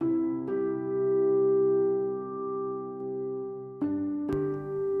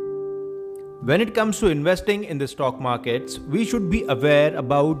When it comes to investing in the stock markets, we should be aware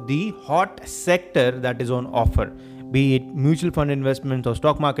about the hot sector that is on offer. Be it mutual fund investments or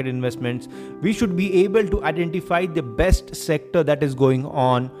stock market investments, we should be able to identify the best sector that is going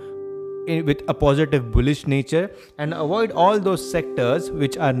on with a positive bullish nature and avoid all those sectors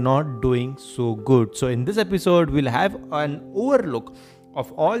which are not doing so good. So in this episode, we'll have an overlook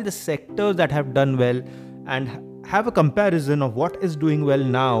of all the sectors that have done well and have a comparison of what is doing well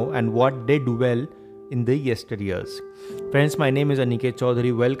now and what did well in the yesteryears. Friends, my name is Aniket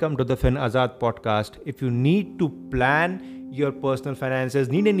Chaudhary. Welcome to the Fin Azad podcast. If you need to plan your personal finances,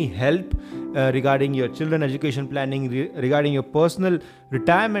 need any help regarding your children education planning, regarding your personal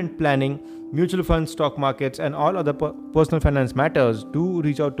retirement planning, mutual funds, stock markets, and all other personal finance matters, do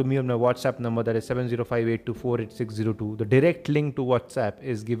reach out to me on my WhatsApp number, that is 7058248602. The direct link to WhatsApp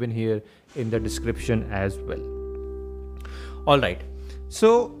is given here in the description as well. Alright,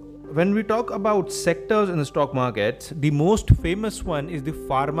 so when we talk about sectors in the stock markets, the most famous one is the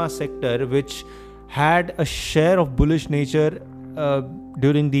pharma sector, which had a share of bullish nature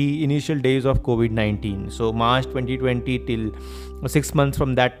during the initial days of COVID-19. So March 2020 till 6 months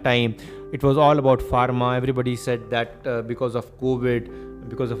from that time, it was all about pharma. Everybody said that because of COVID,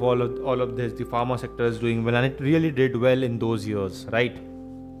 because of all of this, the pharma sector is doing well, and it really did well in those years, right?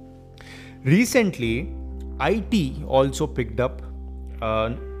 Recently, IT also picked up.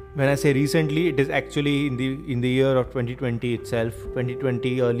 When I say recently, it is actually in the year of 2020 itself,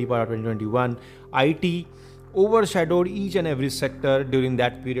 2020, early part of 2021. IT overshadowed each and every sector during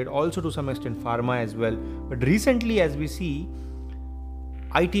that period, also to some extent pharma as well. But recently, as we see,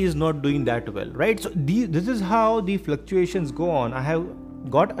 IT is not doing that well, right? So this is how the fluctuations go on. I have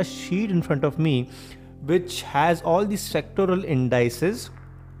got a sheet in front of me which has all the sectoral indices,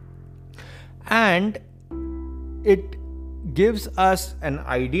 and it gives us an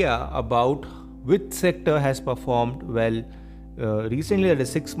idea about which sector has performed well recently, that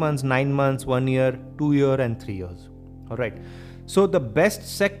is 6 months, 9 months, 1 year, 2 year, and 3 years. All right. So the best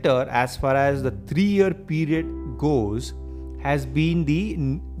sector as far as the 3-year period goes has been the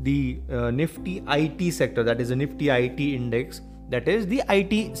Nifty IT sector. That is the Nifty IT index. That is the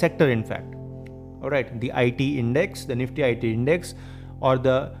IT sector, in fact. All right. The IT index, the Nifty IT index, or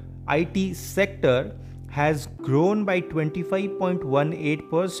the IT sector has grown by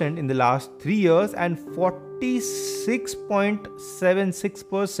 25.18% in the last 3 years and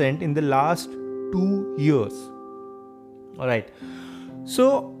 46.76% in the last 2 years. All right.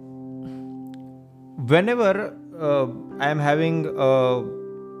 So, whenever I am having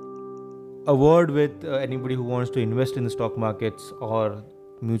a word with anybody who wants to invest in the stock markets or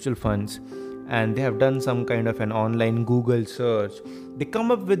mutual funds, and they have done some kind of an online Google search, they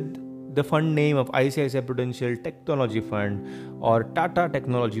come up with the fund name of ICICI Prudential Technology Fund or Tata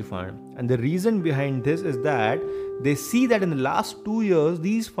Technology Fund. And the reason behind this is that they see that in the last 2 years,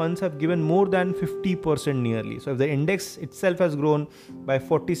 these funds have given more than 50% nearly. So if the index itself has grown by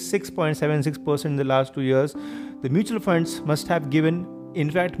 46.76% in the last 2 years, the mutual funds must have given,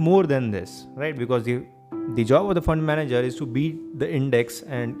 in fact, more than this, right? Because the job of the fund manager is to beat the index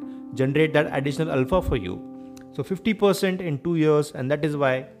and generate that additional alpha for you. So 50% in 2 years, and that is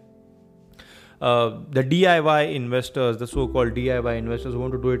why the DIY investors, the so-called DIY investors who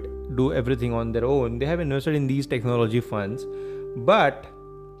want to do everything on their own, they have invested in these technology funds. But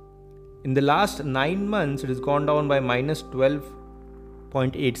in the last 9 months, it has gone down by minus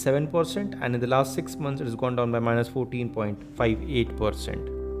 12.87%, and in the last 6 months, it has gone down by minus 14.58%.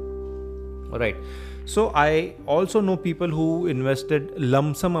 All right. So I also know people who invested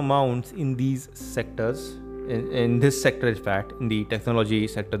lump sum amounts in these sectors, in this sector, in fact, in the technology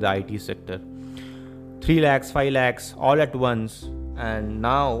sector, the IT sector. 3 lakhs, 5 lakhs, all at once, and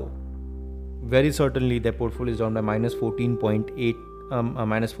now very certainly their portfolio is down by minus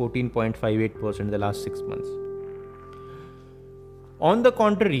 14.58% in the last 6 months. On the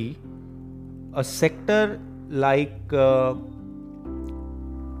contrary, a sector like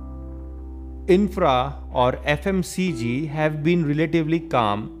infra or FMCG have been relatively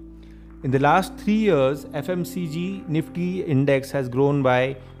calm. In the last 3 years, FMCG Nifty index has grown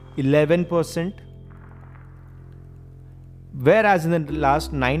by 11%. Whereas in the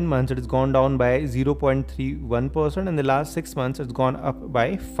last 9 months, it has gone down by 0.31%. In the last 6 months, it's gone up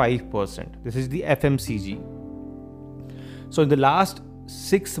by 5%. This is the FMCG. So in the last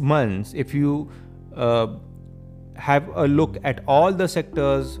 6 months, if you have a look at all the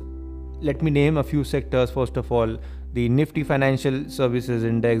sectors, let me name a few sectors. First of all, the Nifty Financial Services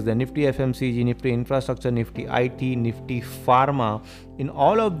Index, the Nifty FMCG, Nifty Infrastructure, Nifty IT, Nifty Pharma. In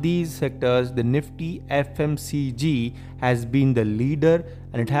all of these sectors, the Nifty FMCG has been the leader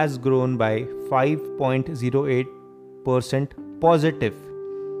and it has grown by 5.08% positive,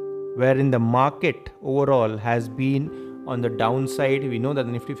 wherein the market overall has been on the downside. We know that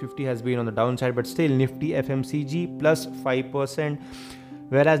the Nifty 50 has been on the downside, but still Nifty FMCG plus 5%,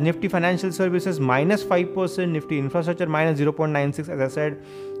 whereas Nifty Financial Services minus 5%, Nifty Infrastructure minus 0.96 as I said,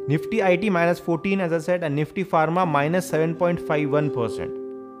 Nifty IT minus 14 as I said, and Nifty Pharma minus 7.51%.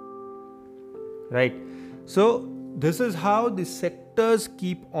 Right. So this is how the sectors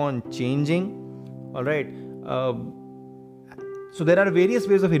keep on changing. All right. So there are various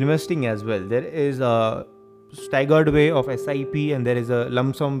ways of investing as well. There is a staggered way of SIP and there is a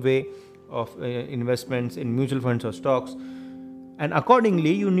lump sum way of investments in mutual funds or stocks, and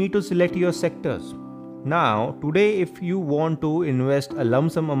accordingly you need to select your sectors. Now today, if you want to invest a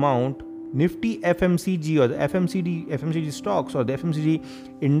lump sum amount, Nifty FMCG or the FMCG stocks or the FMCG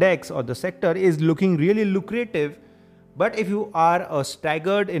index or the sector is looking really lucrative. But if you are a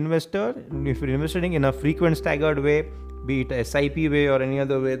staggered investor, if you're investing in a frequent staggered way, be it a SIP way or any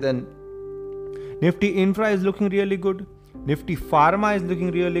other way, then Nifty Infra is looking really good. Nifty Pharma is looking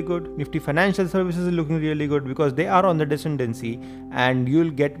really good. Nifty Financial Services is looking really good because they are on the descendancy and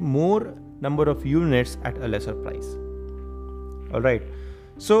you'll get more number of units at a lesser price. Alright.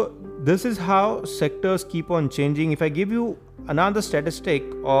 So this is how sectors keep on changing. If I give you another statistic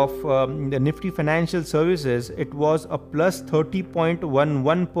of the Nifty Financial Services, it was a plus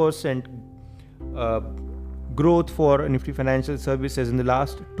 30.11% growth for Nifty Financial Services in the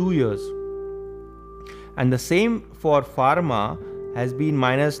last 2 years. And the same for Pharma has been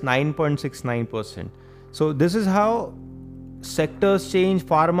minus 9.69%. So this is how sectors change.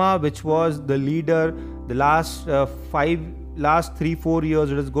 Pharma, which was the leader the last 3-4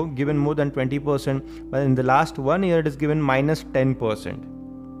 years, it has given more than 20%, but in the last 1 year it is given minus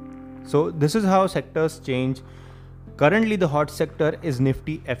 10%. So this is how sectors change. Currently the hot sector is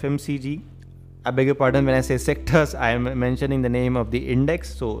Nifty FMCG. I beg your pardon, when I say sectors, I am mentioning the name of the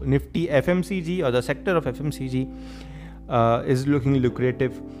index. So Nifty FMCG or the sector of FMCG is looking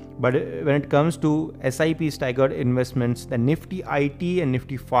lucrative. But when it comes to SIP staggered investments, the Nifty IT and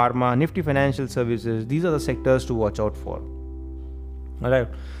Nifty Pharma, Nifty Financial Services, these are the sectors to watch out for. Alright.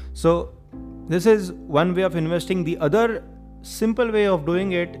 So this is one way of investing. The other simple way of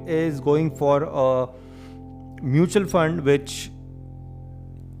doing it is going for a mutual fund which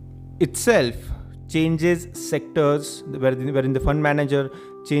itself changes sectors, wherein the fund manager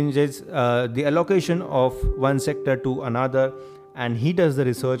changes the allocation of one sector to another and he does the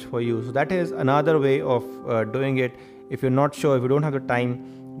research for you. So that is another way of doing it. If you're not sure, if you don't have the time,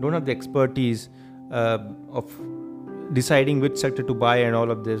 don't have the expertise of deciding which sector to buy and all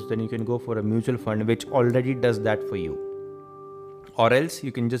of this, then you can go for a mutual fund which already does that for you. Or else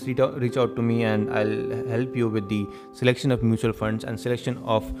you can just reach out to me and I'll help you with the selection of mutual funds and selection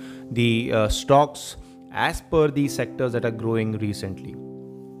of the stocks as per the sectors that are growing recently.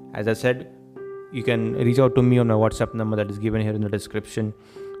 As I said, you can reach out to me on my WhatsApp number that is given here in the description.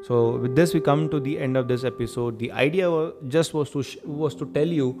 So with this, we come to the end of this episode. The idea was to tell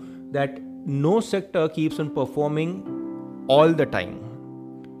you that no sector keeps on performing all the time.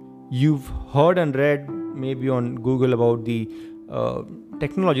 You've heard and read maybe on Google about the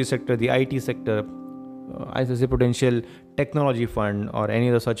technology sector, the IT sector, ICICI Prudential Technology Fund or any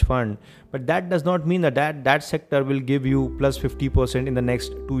other such fund, but that does not mean that sector will give you plus 50% in the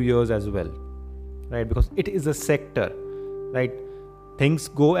next 2 years as well, right? Because it is a sector, right? Things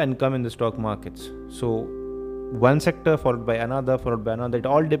go and come in the stock markets. So one sector followed by another, it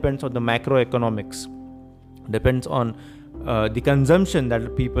all depends on the macroeconomics, depends on the consumption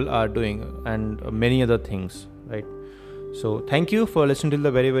that people are doing and many other things, right? So thank you for listening till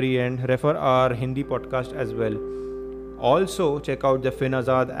the very, very end. Refer our Hindi podcast as well. Also check out the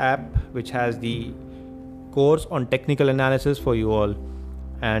FinAzad app, which has the course on technical analysis for you all.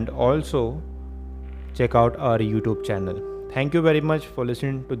 And also check out our YouTube channel. Thank you very much for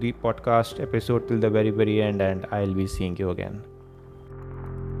listening to the podcast episode till the very, very end, and I'll be seeing you again.